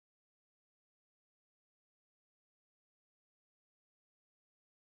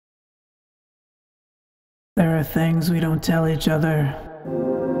There are things we don't tell each other.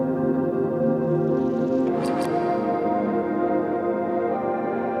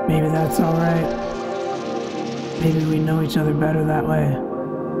 Maybe that's alright. Maybe we know each other better that way.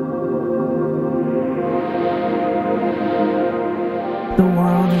 The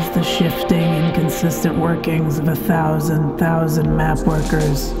world is the shifting, inconsistent workings of 1,000 map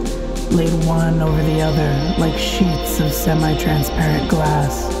workers, laid one over the other like sheets of semi-transparent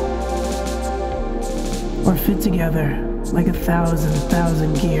glass. Or fit together like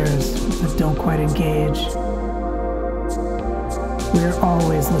 1,000 gears that don't quite engage. We are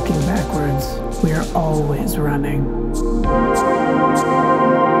always looking backwards. We are always running.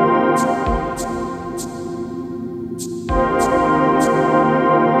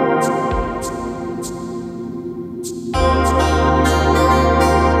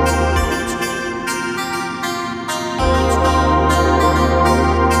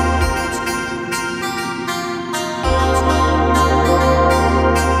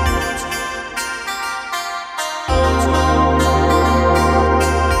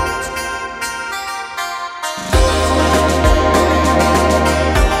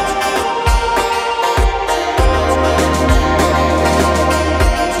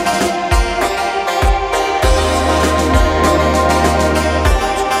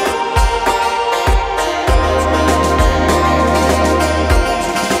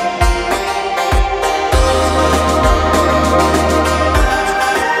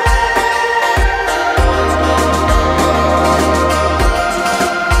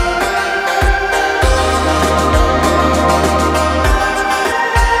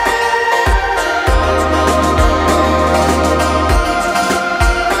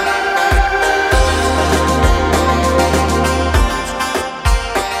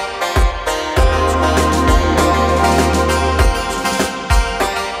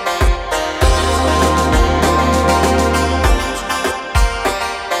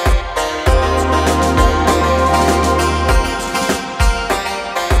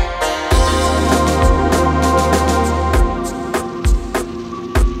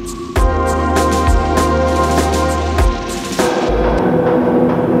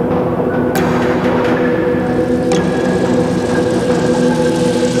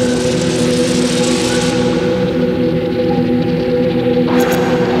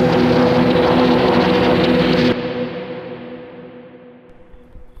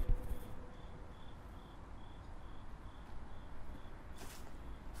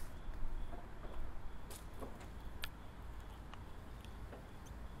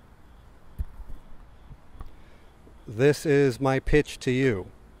 This is my pitch to you.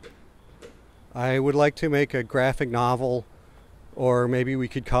 I would like to make a graphic novel, or maybe we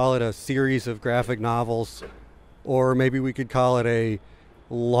could call it a series of graphic novels, or maybe we could call it a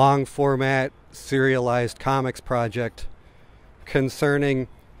long format serialized comics project concerning,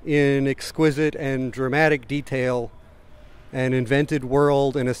 in exquisite and dramatic detail, an invented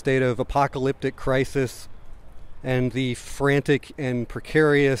world in a state of apocalyptic crisis and the frantic and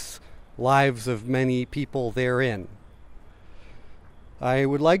precarious lives of many people therein. I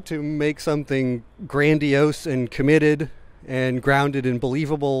would like to make something grandiose and committed and grounded in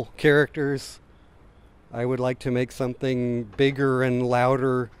believable characters. I would like to make something bigger and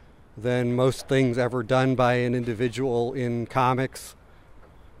louder than most things ever done by an individual in comics.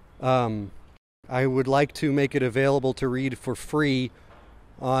 I would like to make it available to read for free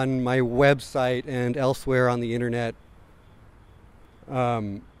on my website and elsewhere on the internet.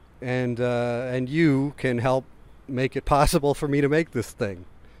 And you can help make it possible for me to make this thing,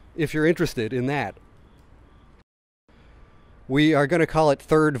 if you're interested in that. We are going to call it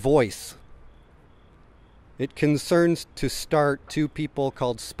Third Voice. It concerns, to start, two people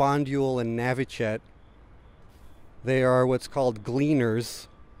called Spondule and Navichet. They are what's called gleaners.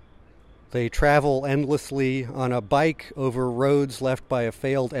 They travel endlessly on a bike over roads left by a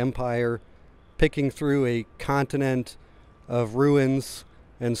failed empire, picking through a continent of ruins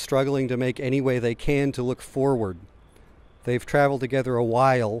and struggling to make any way they can to look forward. They've traveled together a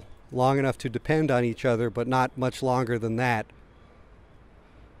while, long enough to depend on each other, but not much longer than that.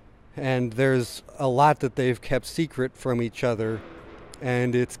 And there's a lot that they've kept secret from each other,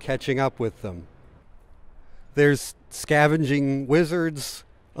 and it's catching up with them. There's scavenging wizards,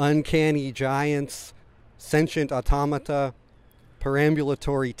 uncanny giants, sentient automata,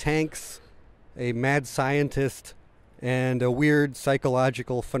 perambulatory tanks, a mad scientist, and a weird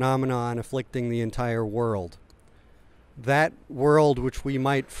psychological phenomenon afflicting the entire world. That world, which we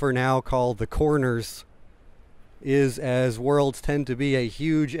might for now call the Corners, is, as worlds tend to be, a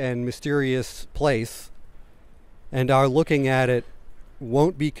huge and mysterious place, and our looking at it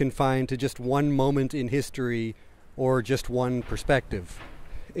won't be confined to just one moment in history or just one perspective.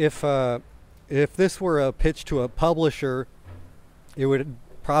 If this were a pitch to a publisher, it would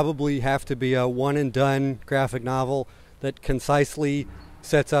probably have to be a one-and-done graphic novel that concisely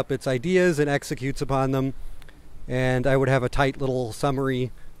sets up its ideas and executes upon them, and I would have a tight little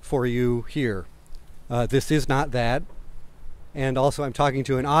summary for you here. This is not that, and also I'm talking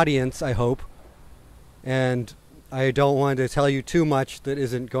to an audience, I hope, and I don't want to tell you too much that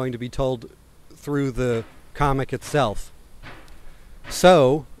isn't going to be told through the comic itself.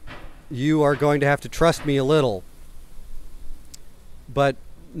 So, you are going to have to trust me a little. But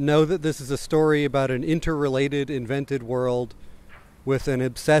know that this is a story about an interrelated, invented world with an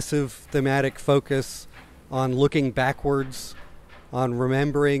obsessive thematic focus on looking backwards, on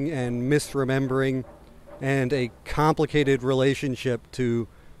remembering and misremembering, and a complicated relationship to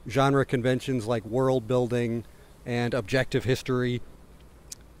genre conventions like world building and objective history.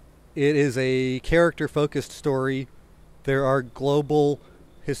 It is a character-focused story. There are global,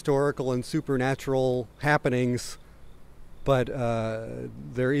 historical, and supernatural happenings, but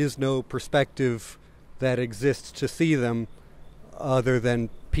there is no perspective that exists to see them other than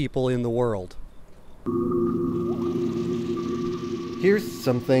people in the world. Here's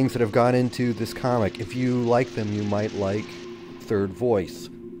some things that have gone into this comic. If you like them, you might like Third Voice.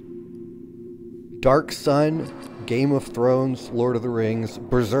 Dark Sun, Game of Thrones, Lord of the Rings,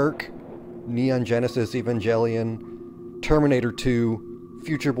 Berserk, Neon Genesis Evangelion, Terminator 2,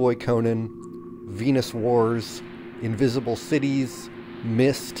 Future Boy Conan, Venus Wars, Invisible Cities,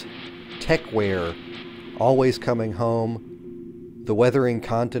 Myst, Techware, Always Coming Home, The Weathering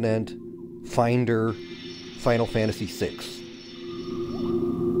Continent, Finder, Final Fantasy VI.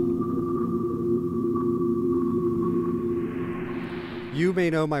 You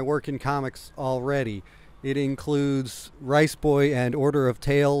may know my work in comics already. It includes Rice Boy and Order of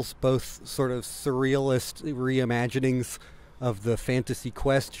Tales, both sort of surrealist reimaginings of the fantasy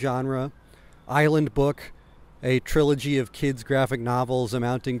quest genre. Island Book, a trilogy of kids' graphic novels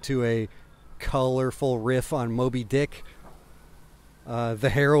amounting to a colorful riff on Moby Dick.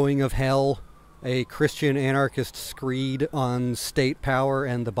 The Harrowing of Hell, a Christian anarchist screed on state power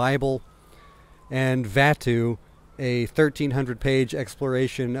and the Bible. And Vaatu, a 1,300-page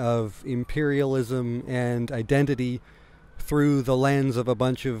exploration of imperialism and identity through the lens of a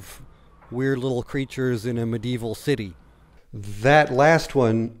bunch of weird little creatures in a medieval city. That last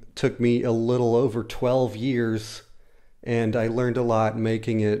one took me a little over 12 years, and I learned a lot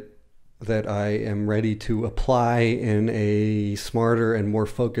making it that I am ready to apply in a smarter and more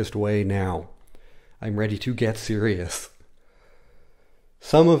focused way now. I'm ready to get serious.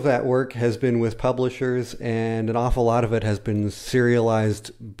 Some of that work has been with publishers, and an awful lot of it has been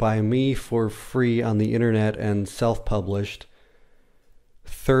serialized by me for free on the internet and self-published.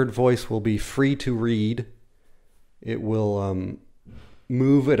 Third Voice will be free to read. It will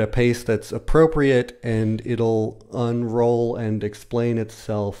move at a pace that's appropriate, and it'll unroll and explain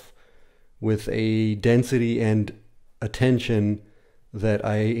itself with a density and attention that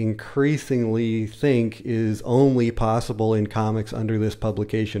I increasingly think is only possible in comics under this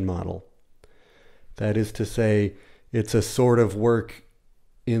publication model. That is to say, it's a sort of work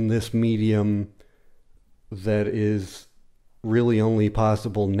in this medium that is really only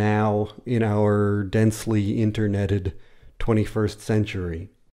possible now in our densely interneted 21st century.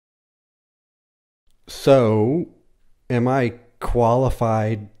 So, am I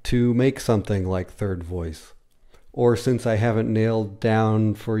qualified to make something like Third Voice? Or since I haven't nailed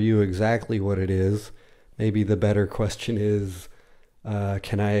down for you exactly what it is, maybe the better question is,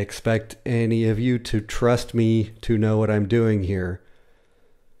 can I expect any of you to trust me to know what I'm doing here?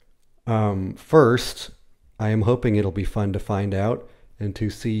 First, I am hoping it'll be fun to find out and to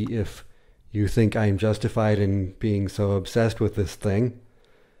see if you think I'm justified in being so obsessed with this thing.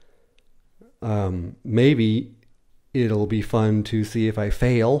 Maybe it'll be fun to see if I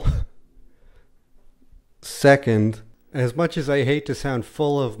fail. Second, as much as I hate to sound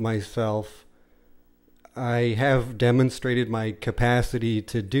full of myself, I have demonstrated my capacity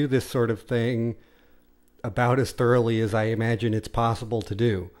to do this sort of thing about as thoroughly as I imagine it's possible to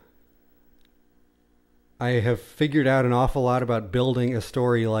do. I have figured out an awful lot about building a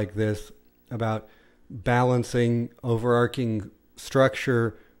story like this, about balancing overarching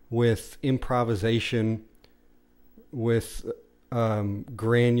structure with improvisation, with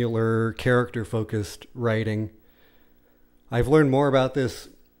granular, character-focused writing. I've learned more about this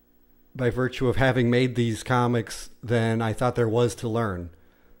by virtue of having made these comics than I thought there was to learn.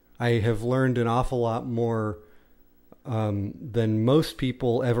 I have learned an awful lot more than most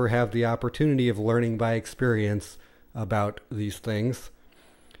people ever have the opportunity of learning by experience about these things.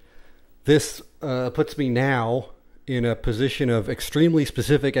 This puts me now in a position of extremely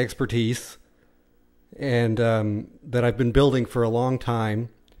specific expertise and that I've been building for a long time,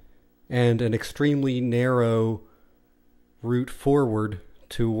 and an extremely narrow route forward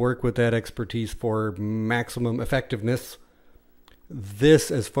to work with that expertise for maximum effectiveness.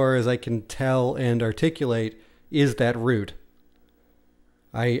 This, as far as I can tell and articulate, is that route.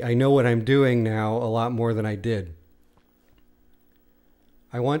 I know what I'm doing now a lot more than I did.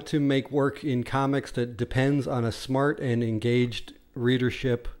 I want to make work in comics that depends on a smart and engaged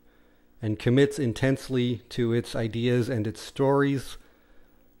readership and commits intensely to its ideas and its stories.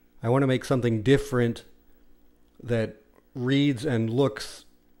 I want to make something different that reads and looks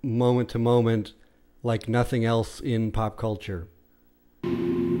moment to moment like nothing else in pop culture.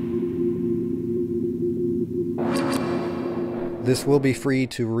 This will be free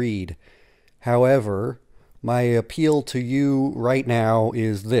to read. However, my appeal to you right now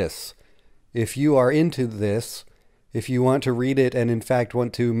is this. If you are into this, if you want to read it and in fact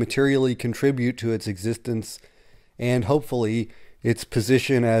want to materially contribute to its existence and hopefully its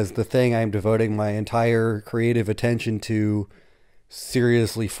position as the thing I'm devoting my entire creative attention to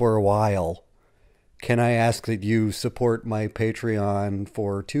seriously for a while, can I ask that you support my Patreon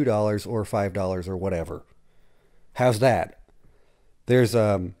for $2 or $5 or whatever? How's that? There's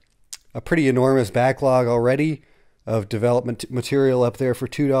a pretty enormous backlog already of development material up there for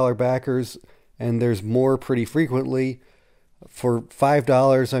 $2 backers, and there's more pretty frequently. For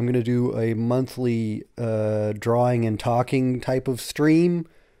 $5, I'm going to do a monthly drawing and talking type of stream.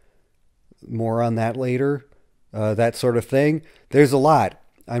 More on that later. That sort of thing. There's a lot.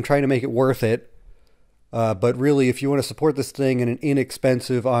 I'm trying to make it worth it. But really, if you want to support this thing in an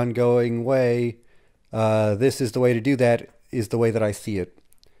inexpensive, ongoing way, this is the way to do that, is the way that I see it.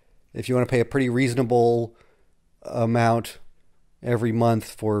 If you want to pay a pretty reasonable amount every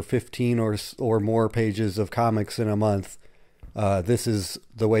month for 15 or more pages of comics in a month, this is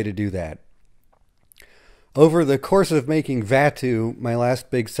the way to do that. Over the course of making Vaatu, my last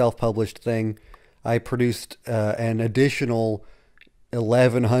big self-published thing, I produced an additional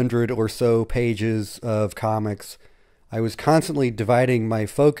 1,100 or so pages of comics. I was constantly dividing my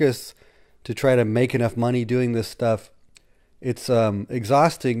focus to try to make enough money doing this stuff. It's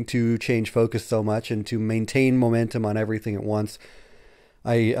exhausting to change focus so much and to maintain momentum on everything at once.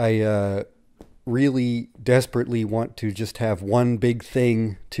 I really desperately want to just have one big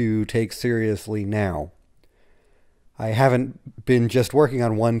thing to take seriously now. I haven't been just working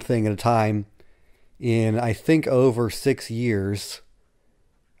on one thing at a time in, I think, over 6 years.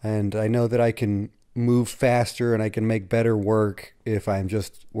 And I know that I can move faster and I can make better work if I'm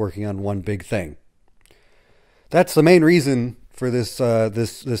just working on one big thing. That's the main reason for this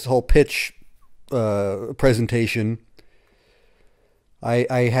this whole pitch presentation.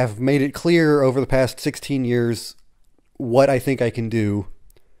 I have made it clear over the past 16 years what I think I can do.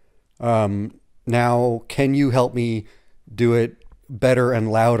 Now, can you help me do it better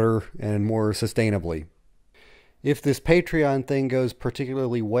and louder and more sustainably? If this Patreon thing goes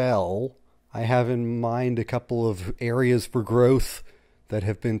particularly well, I have in mind a couple of areas for growth that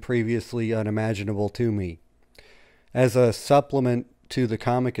have been previously unimaginable to me. As a supplement to the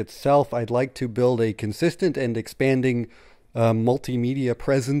comic itself, I'd like to build a consistent and expanding multimedia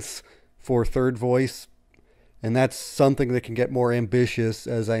presence for Third Voice, and that's something that can get more ambitious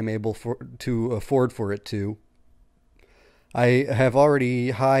as I'm able to afford for it to. I have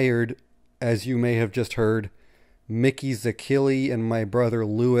already hired, as you may have just heard, Mickey Zakili and my brother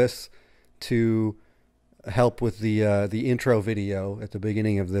Louis to help with the intro video at the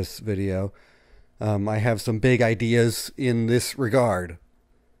beginning of this video. I have some big ideas in this regard.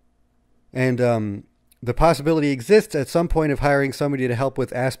 And the possibility exists at some point of hiring somebody to help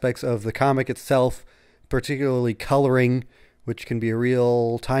with aspects of the comic itself, particularly coloring, which can be a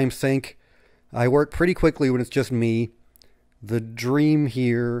real time sink. I work pretty quickly when it's just me. The dream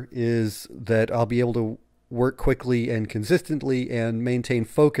here is that I'll be able to work quickly and consistently and maintain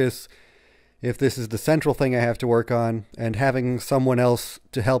focus if this is the central thing I have to work on, and having someone else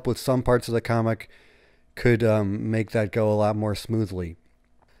to help with some parts of the comic could make that go a lot more smoothly.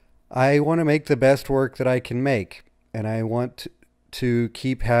 I want to make the best work that I can make, and I want to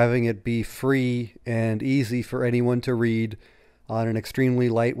keep having it be free and easy for anyone to read on an extremely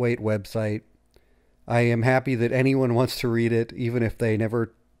lightweight website. I am happy that anyone wants to read it, even if they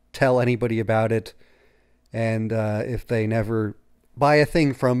never tell anybody about it, and if they never buy a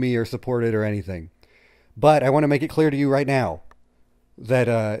thing from me or support it or anything. But I want to make it clear to you right now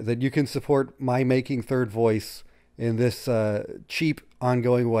that you can support my making Third Voice in this cheap,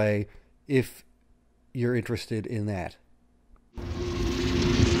 ongoing way if you're interested in that.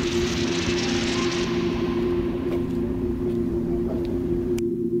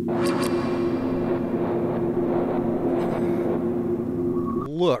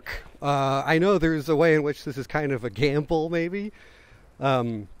 Look, I know there's a way in which this is kind of a gamble, maybe.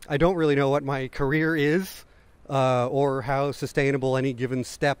 I don't really know what my career is, or how sustainable any given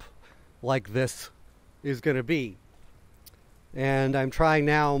step like this is going to be. And I'm trying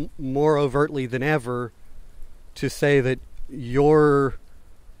now more overtly than ever to say that your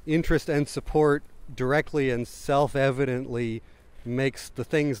interest and support directly and self-evidently makes the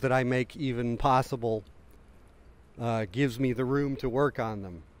things that I make even possible, gives me the room to work on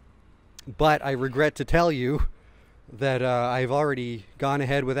them. But I regret to tell you that I've already gone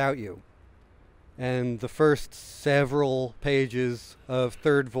ahead without you. And the first several pages of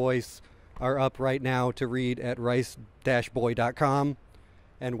Third Voice are up right now to read at rice-boy.com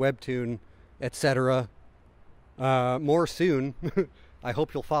and Webtoon, etc. More soon. I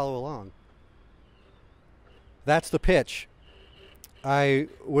hope you'll follow along. That's the pitch. I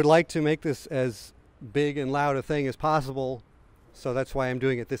would like to make this as big and loud a thing as possible, so that's why I'm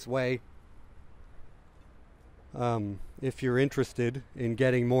doing it this way. If you're interested in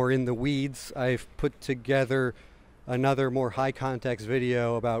getting more in the weeds, I've put together another more high context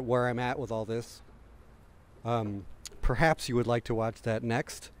video about where I'm at with all this. Perhaps you would like to watch that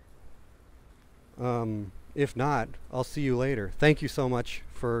next. If not, I'll see you later. Thank you so much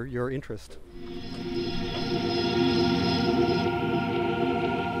for your interest.